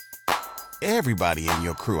Everybody in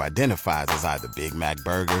your crew identifies as either Big Mac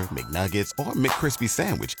Burger, McNuggets, or McCrispy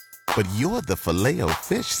Sandwich. But you're the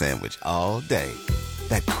Filet-O-Fish Sandwich all day.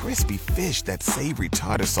 That crispy fish, that savory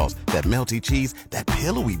tartar sauce, that melty cheese, that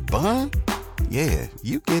pillowy bun. Yeah,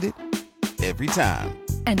 you get it. Every time.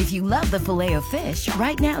 And if you love the Filet-O-Fish,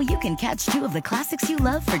 right now you can catch two of the classics you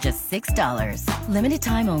love for just $6. Limited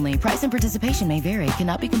time only. Price and participation may vary.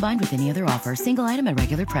 Cannot be combined with any other offer. Single item at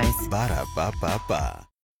regular price. Ba-da-ba-ba-ba.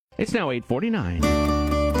 It's now 8:49.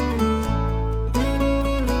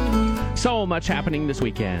 So much happening this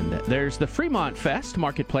weekend. There's the Fremont Fest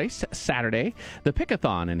Marketplace Saturday, the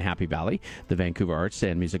Pickathon in Happy Valley, the Vancouver Arts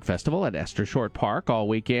and Music Festival at Esther Short Park all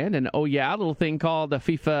weekend, and oh yeah, a little thing called the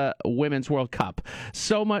FIFA Women's World Cup.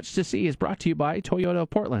 So much to see is brought to you by Toyota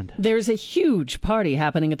of Portland. There's a huge party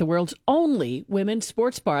happening at the world's only women's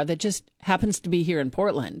sports bar that just happens to be here in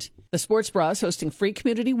Portland. The sports bra is hosting free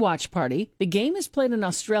community watch party. The game is played in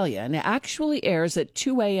Australia and it actually airs at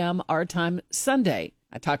 2 a.m. our time Sunday.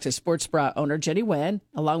 I talked to sports bra owner Jenny Wen,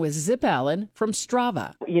 along with Zip Allen from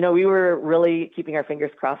Strava. You know, we were really keeping our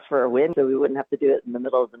fingers crossed for a win so we wouldn't have to do it in the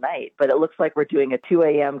middle of the night. But it looks like we're doing a 2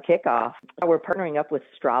 a.m. kickoff. We're partnering up with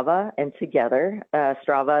Strava, and Together.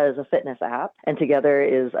 Strava is a fitness app, and Together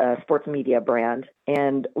is a sports media brand.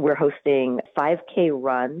 And we're hosting 5K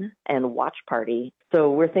run and watch party.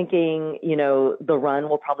 So we're thinking, you know, the run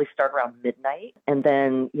will probably start around midnight. And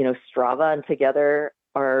then, you know, Strava and Together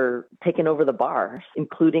are taking over the bar,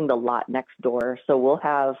 including the lot next door. So we'll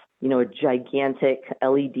have, you know, a gigantic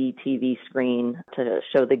LED TV screen to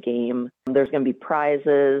show the game. There's going to be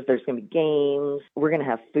prizes. There's going to be games. We're going to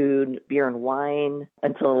have food, beer and wine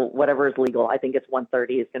until whatever is legal. I think it's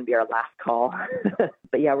 1:30 is going to be our last call.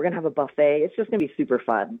 But yeah, we're going to have a buffet. It's just going to be super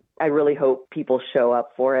fun. I really hope people show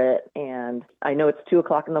up for it. And I know it's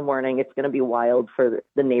 2:00 in the morning. It's going to be wild for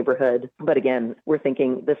the neighborhood. But again, we're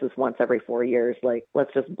thinking this is once every 4 years. Like,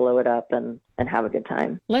 let's just blow it up and have a good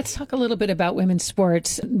time. Let's talk a little bit about women's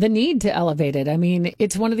sports, the need to elevate it. I mean,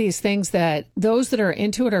 it's one of these things that those that are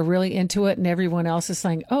into it are really into it, and everyone else is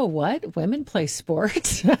saying, oh, what? Women play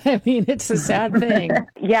sports? I mean, it's a sad thing.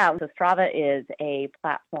 Yeah, so Strava is a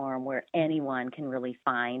platform where anyone can really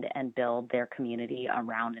find and build their community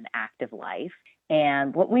around an active life.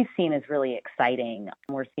 And what we've seen is really exciting.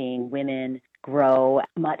 We're seeing women grow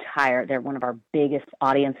much higher. They're one of our biggest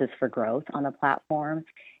audiences for growth on the platform.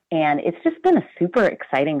 And it's just been a super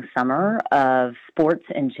exciting summer of sports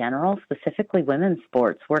in general, specifically women's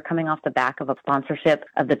sports. We're coming off the back of a sponsorship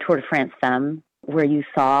of the Tour de France Femmes, where you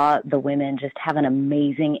saw the women just have an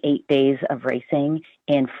amazing 8 days of racing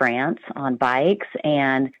in France on bikes.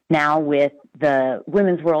 And now with the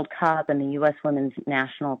Women's World Cup and the U.S. Women's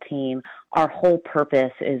National Team, our whole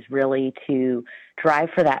purpose is really to drive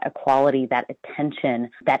for that equality, that attention,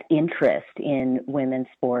 that interest in women's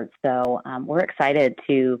sports. So we're excited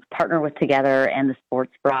to partner with Together and the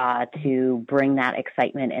Sports Bra to bring that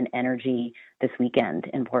excitement and energy this weekend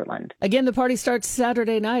in Portland. Again, the party starts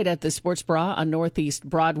Saturday night at the Sports Bra on Northeast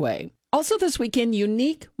Broadway. Also this weekend,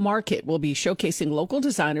 Unique Market will be showcasing local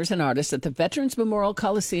designers and artists at the Veterans Memorial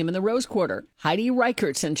Coliseum in the Rose Quarter. Heidi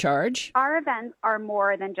Reichert's in charge. Our events are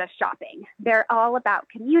more than just shopping. They're all about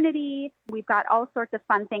community. We've got all sorts of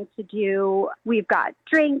fun things to do. We've got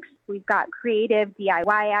drinks. We've got creative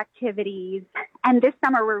DIY activities. And this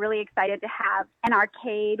summer, we're really excited to have an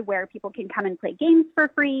arcade where people can come and play games for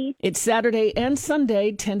free. It's Saturday and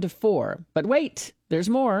Sunday, 10 to 4. But wait, there's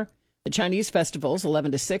more. The Chinese Festival's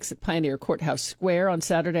 11 to 6 at Pioneer Courthouse Square on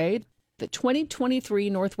Saturday. The 2023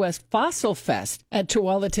 Northwest Fossil Fest at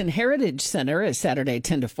Tualatin Heritage Center is Saturday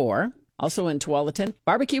 10 to 4. Also in Tualatin,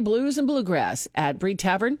 Barbecue Blues and Bluegrass at Bree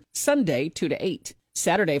Tavern, Sunday 2 to 8.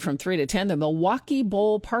 Saturday from 3 to 10, the Milwaukee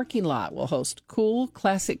Bowl parking lot will host cool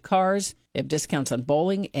classic cars. They have discounts on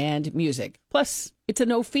bowling and music. Plus, it's a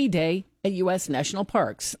no-fee day at U.S. National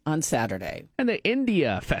Parks on Saturday. And the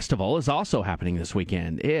India Festival is also happening this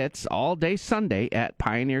weekend. It's all day Sunday at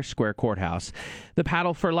Pioneer Square Courthouse. The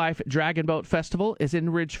Paddle for Life Dragon Boat Festival is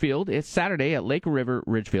in Ridgefield. It's Saturday at Lake River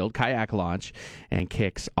Ridgefield Kayak Launch and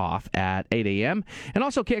kicks off at 8 a.m. And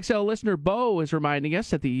also KXL listener Bo is reminding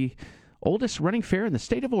us that the oldest running fair in the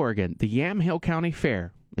state of Oregon, the Yamhill County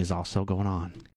Fair, is also going on.